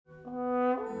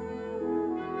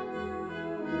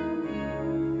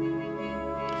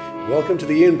Welcome to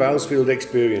the Ian Bousfield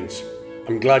Experience.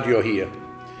 I'm glad you're here.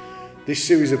 This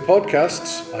series of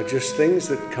podcasts are just things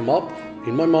that come up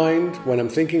in my mind when I'm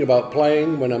thinking about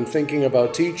playing, when I'm thinking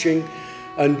about teaching,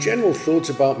 and general thoughts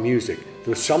about music.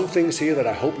 There are some things here that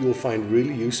I hope you'll find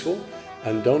really useful.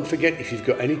 And don't forget, if you've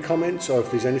got any comments or if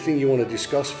there's anything you want to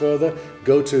discuss further,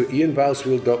 go to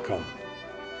ianbousfield.com.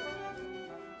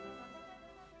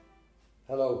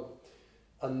 Hello.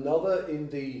 Another in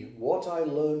the What I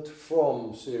Learned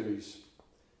From series.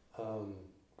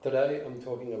 Today I'm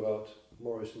talking about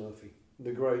Maurice Murphy,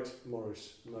 the great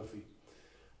Maurice Murphy.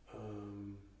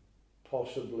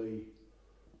 Possibly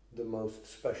the most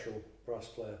special brass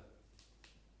player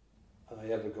I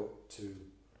ever got to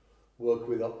work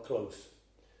with up close.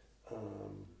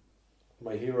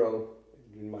 My hero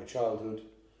in my childhood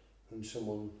and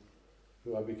someone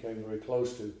who I became very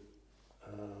close to.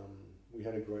 We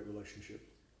had a great relationship.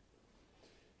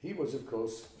 He was, of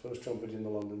course, first trumpet in the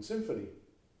London Symphony.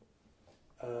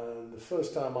 And the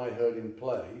first time I heard him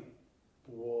play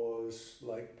was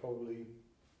like probably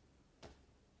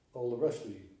all the rest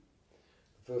of you.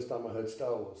 The first time I heard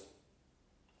Star Wars.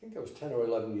 I think I was 10 or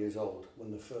 11 years old when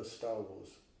the first Star Wars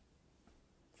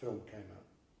film came out.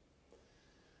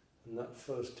 And that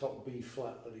first top B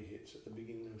flat that he hits at the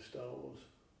beginning of Star Wars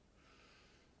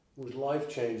was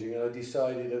life-changing, and I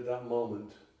decided at that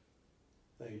moment,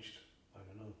 aged,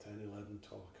 10, 11,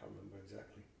 12, I can't remember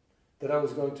exactly, that I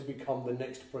was going to become the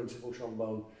next principal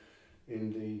trombone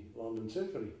in the London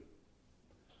Symphony.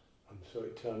 And so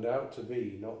it turned out to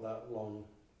be not that long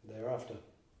thereafter.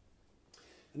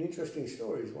 An interesting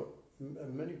story is what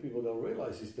many people don't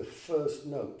realise is the first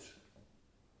note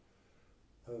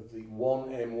of the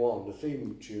 1M1, the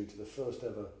theme tune to the first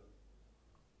ever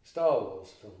Star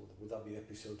Wars film. Would that be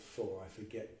episode 4? I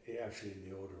forget it actually in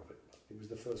the order of it. It was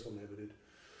the first one I ever did.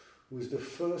 Was the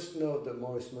first note that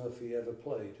Maurice Murphy ever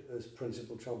played as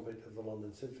principal trumpet of the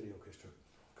London Symphony Orchestra.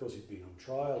 Of course, he'd been on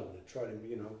trial and they'd tried him,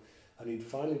 and he'd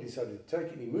finally decided to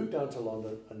take it. He moved down to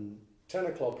London, and 10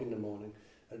 o'clock in the morning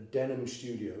at Denham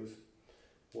Studios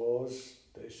was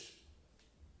this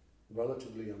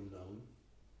relatively unknown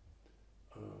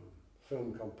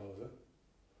film composer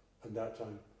at that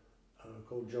time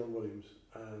called John Williams,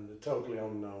 and a totally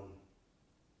unknown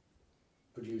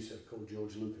producer called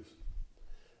George Lucas.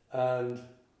 And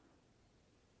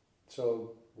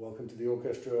so, welcome to the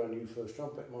orchestra, our new first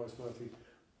trumpet, Maurice Murphy.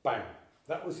 Bang!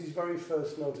 That was his very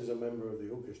first note as a member of the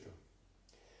orchestra.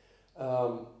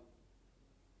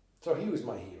 So he was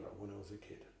my hero when I was a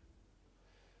kid.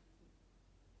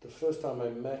 The first time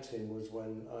I met him was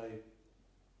when I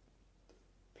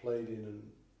played in and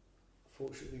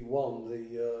fortunately won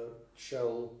the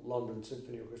Shell London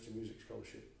Symphony Orchestra Music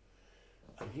Scholarship.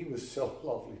 And he was so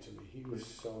lovely to me. He was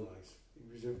so nice.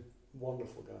 He was a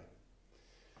wonderful guy.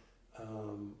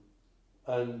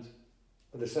 And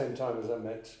at the same time as I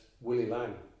met William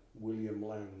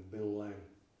Lang, Bill Lang,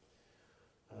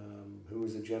 who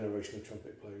was a generation of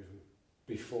trumpet players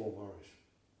before Maurice.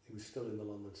 He was still in the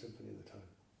London Symphony at the time.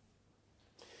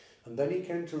 And then he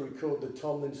came to record the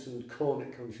Tomlinson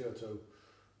Cornet Concerto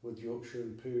with Yorkshire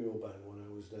Imperial Band when I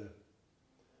was there.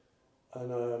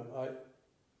 And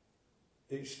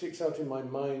it sticks out in my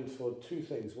mind for two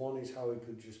things. One is how he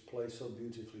could just play so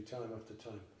beautifully time after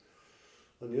time.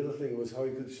 And the other thing was how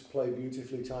he could just play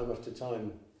beautifully time after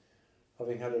time,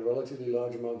 having had a relatively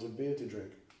large amount of beer to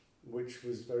drink, which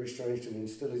was very strange to me and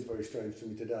still is very strange to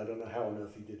me today. I don't know how on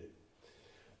earth he did it.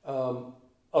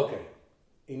 Okay,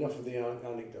 enough of the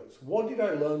anecdotes. What did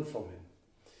I learn from him?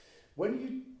 When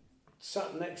you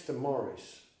sat next to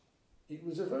Maurice, it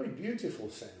was a very beautiful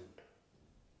sound,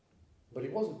 but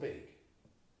it wasn't big.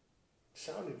 It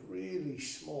sounded really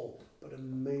small, but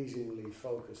amazingly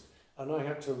focused. And I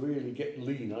had to really get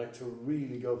lean. I had to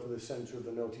really go for the centre of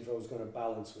the note if I was going to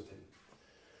balance with him.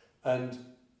 And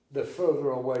the further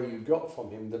away you got from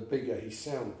him, the bigger his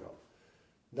sound got.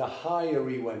 The higher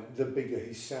he went, the bigger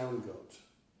his sound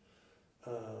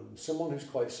got. Someone who's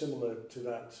quite similar to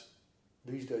that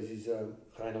these days is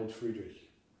Reinhold Friedrich.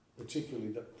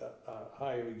 Particularly that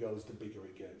higher he goes, the bigger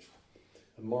he gets.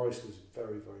 And Maurice was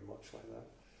very, very much like that.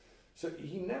 So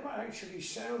he never actually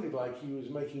sounded like he was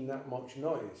making that much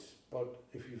noise, but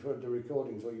if you've heard the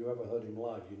recordings or you ever heard him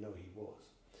live, you know he was.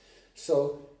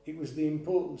 So it was the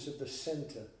importance of the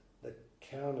centre, the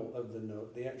kernel of the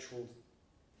note,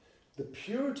 the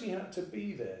purity had to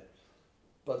be there,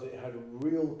 but it had a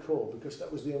real core because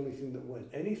that was the only thing that went.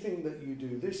 Anything that you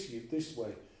do this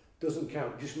way doesn't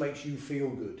count, just makes you feel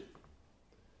good.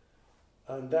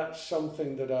 And that's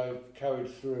something that I've carried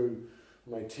through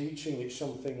my teaching. It's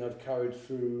something I've carried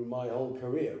through my whole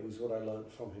career, was what I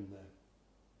learned from him there.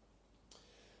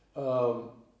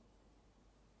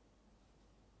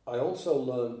 I also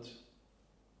learnt,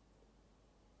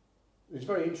 it was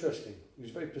very interesting, it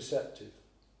was very perceptive.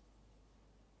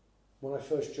 When I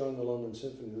first joined the London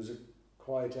Symphony, there was a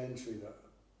quiet entry that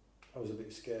I was a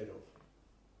bit scared of.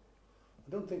 I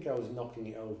don't think I was knocking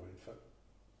it over, in fact,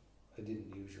 I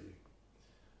didn't usually.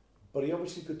 But he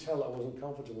obviously could tell that I wasn't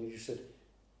comfortable. He just said,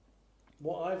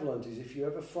 what I've learned is if you're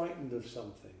ever frightened of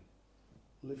something,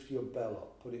 lift your bell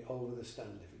up, put it over the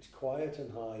stand. If it's quiet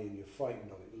and high and you're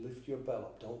frightened of it, lift your bell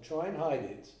up. Don't try and hide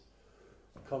it.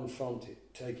 Confront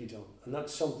it. Take it on. And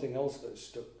that's something else that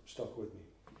stuck with me.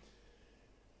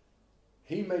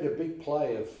 He made a big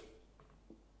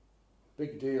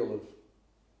deal of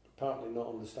apparently not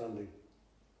understanding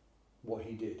what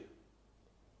he did.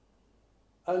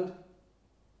 And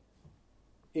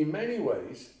in many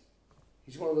ways,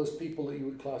 he's one of those people that you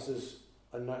would class as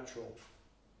a natural.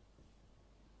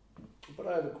 But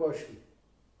I have a question.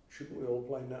 Shouldn't we all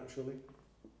play naturally?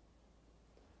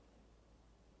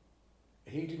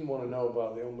 He didn't want to know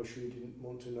about the embouchure, he didn't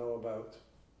want to know about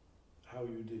how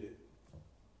you did it.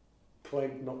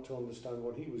 Claimed not to understand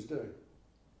what he was doing.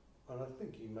 And I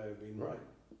think he may have been right.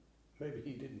 Maybe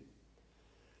he didn't.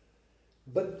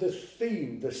 But the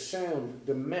theme, the sound,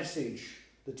 the message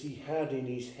that he had in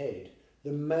his head,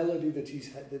 the melody that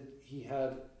he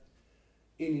had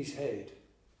in his head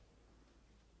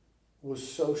was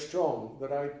so strong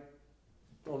that I,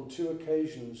 on 2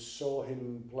 occasions, saw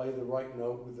him play the right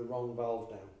note with the wrong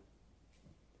valve down.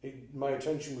 My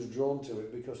attention was drawn to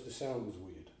it because the sound was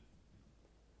weird.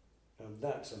 Now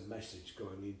that's a message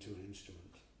going into an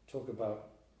instrument. Talk about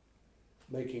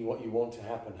making what you want to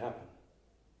happen, happen.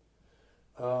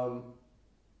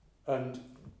 And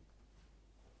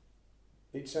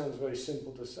it sounds very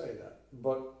simple to say that,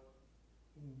 but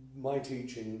my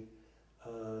teaching,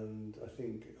 and I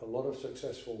think a lot of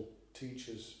successful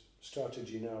teachers'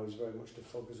 strategy now is very much to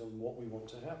focus on what we want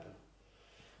to happen.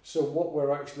 So what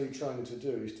we're actually trying to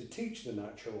do is to teach the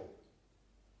natural.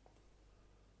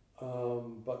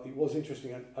 But it was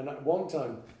interesting, and at one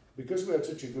time, because we had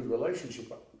such a good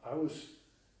relationship, I was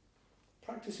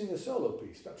practicing a solo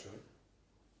piece, that's right.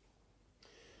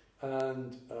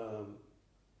 And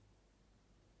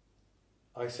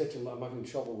I said to him, I'm having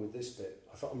trouble with this bit.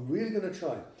 I thought, I'm really going to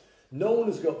try. No one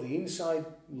has got the inside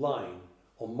line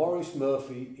on Maurice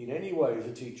Murphy in any way as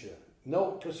a teacher.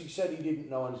 No, because he said he didn't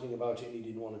know anything about it and he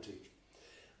didn't want to teach.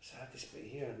 So I had this bit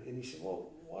here, and he said, well,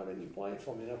 why don't you play it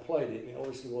for me? And I played it, and it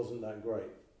obviously wasn't that great.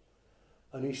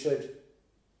 And he said,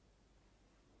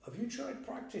 have you tried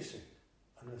practicing?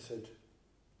 And I said,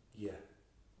 yeah.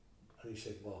 And he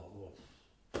said, well,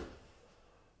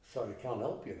 sorry, I can't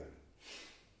help you then.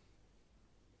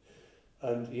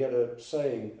 And he had a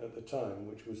saying at the time,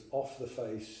 which was off the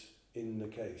face, in the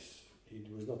case. He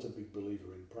was not a big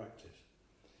believer in practice.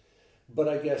 But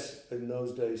I guess in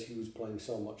those days he was playing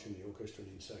so much in the orchestra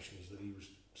and in sessions that he was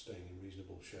staying in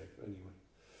reasonable shape anyway.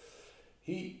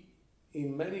 He,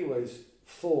 in many ways,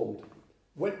 formed.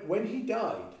 When he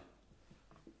died,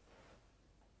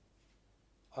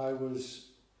 I was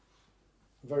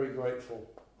very grateful,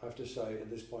 I have to say, at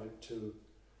this point, to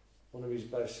one of his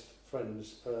best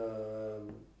friends.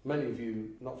 Many of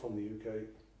you, not from the UK,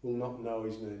 will not know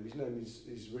his name. His name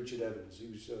is Richard Evans.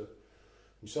 He was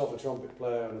himself a trumpet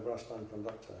player and a brass band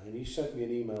conductor. And he sent me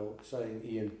an email saying,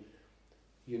 Ian,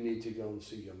 you need to go and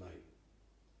see your mate.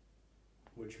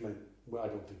 Which meant, well, I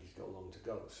don't think he's got long to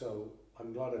go. So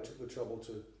I'm glad I took the trouble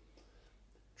to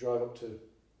drive up to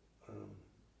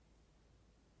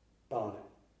Barnet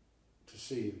to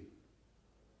see him.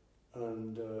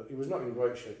 And he was not in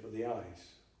great shape, but the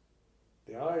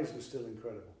eyes were still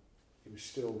incredible. He was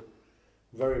still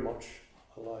very much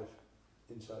alive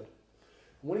inside.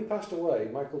 And when he passed away,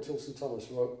 Michael Tilson Thomas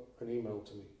wrote an email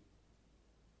to me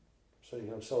saying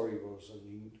how sorry he was,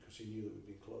 and because he knew that we'd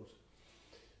been close.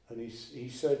 And he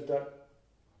said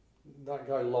that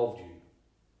guy loved you.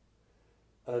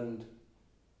 And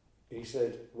he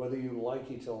said, whether you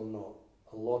like it or not,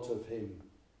 a lot of him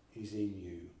is in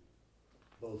you,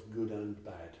 both good and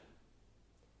bad.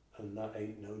 And that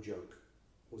ain't no joke,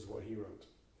 was what he wrote.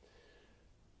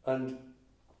 And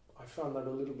I found that a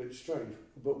little bit strange,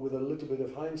 but with a little bit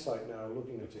of hindsight now,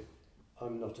 looking at it,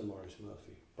 I'm not a Maurice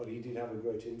Murphy, but he did have a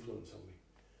great influence on me.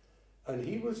 And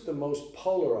he was the most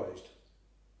polarised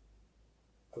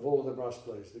of all of the brass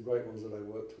players, the great ones that I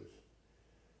worked with.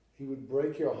 He would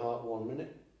break your heart 1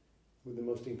 minute with the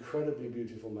most incredibly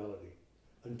beautiful melody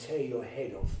and tear your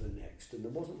head off the next, and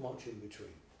there wasn't much in between.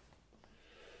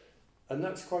 And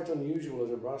that's quite unusual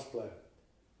as a brass player.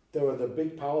 There were the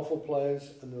big, powerful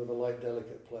players and there were the light,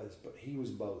 delicate players, but he was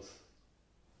both.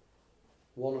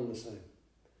 One and the same.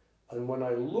 And when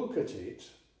I look at it,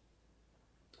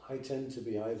 I tend to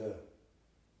be either,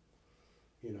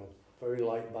 you know, very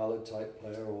light ballad type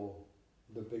player or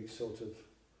the big sort of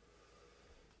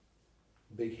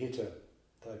big hitter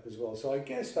type as well. So I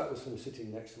guess that was from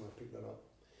sitting next to him, I picked that up.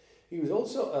 He was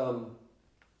also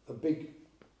a big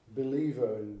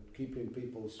believer in keeping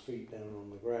people's feet down on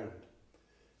the ground.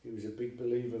 He was a big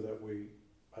believer that we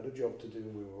had a job to do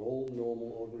and we were all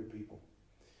normal, ordinary people.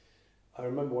 I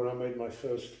remember when I made my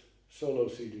first solo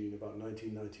CD in about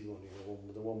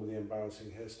 1991, the one with the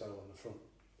embarrassing hairstyle on the front.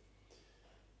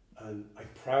 And I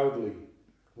proudly,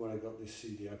 when I got this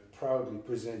CD, I proudly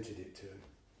presented it to him.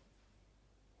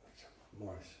 I said,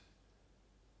 Maurice,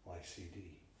 my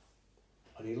CD.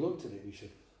 And he looked at it and he said,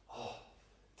 oh,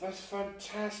 that's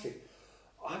fantastic.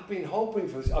 I've been hoping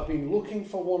for this. I've been looking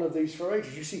for one of these for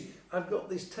ages. You see, I've got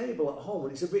this table at home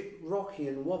and it's a bit rocky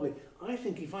and wobbly. I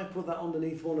think if I put that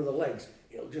underneath one of the legs,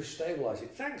 it'll just stabilise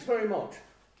it. Thanks very much.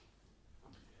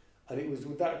 And it was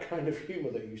with that kind of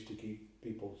humour that used to keep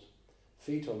people's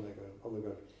feet on the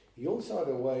ground. He also had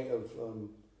a way of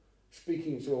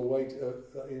speaking to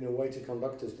in a way to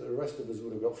conductors that the rest of us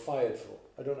would have got fired for.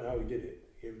 I don't know how he did it.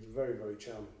 He was very, very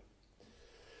charming.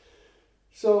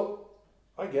 So,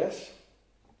 I guess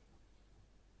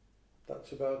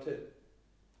that's about it.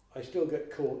 I still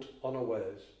get caught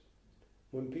unawares.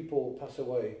 When people pass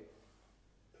away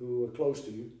who are close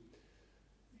to you,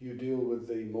 you deal with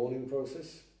the mourning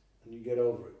process and you get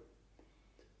over it.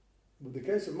 With the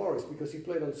case of Maurice, because he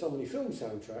played on so many film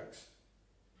soundtracks,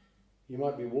 you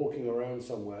might be walking around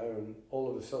somewhere and all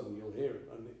of a sudden you'll hear it,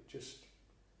 and it just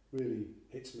really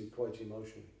hits me quite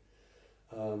emotionally.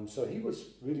 So he was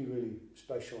really, really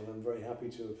special, and I'm very happy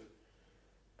to have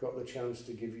got the chance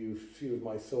to give you a few of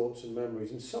my thoughts and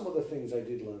memories and some of the things I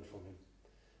did learn from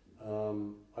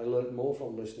him. I learned more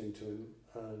from listening to him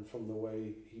and from the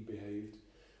way he behaved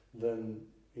than,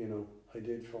 you know, I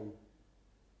did from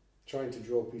trying to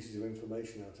draw pieces of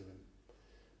information out of him.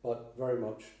 But very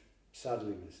much,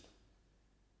 sadly missed.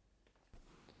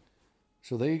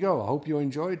 So there you go. I hope you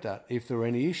enjoyed that. If there are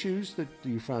any issues that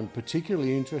you found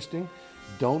particularly interesting,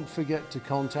 don't forget to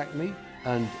contact me,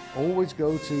 and always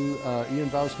go to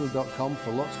ianbousfield.com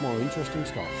for lots more interesting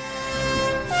stuff.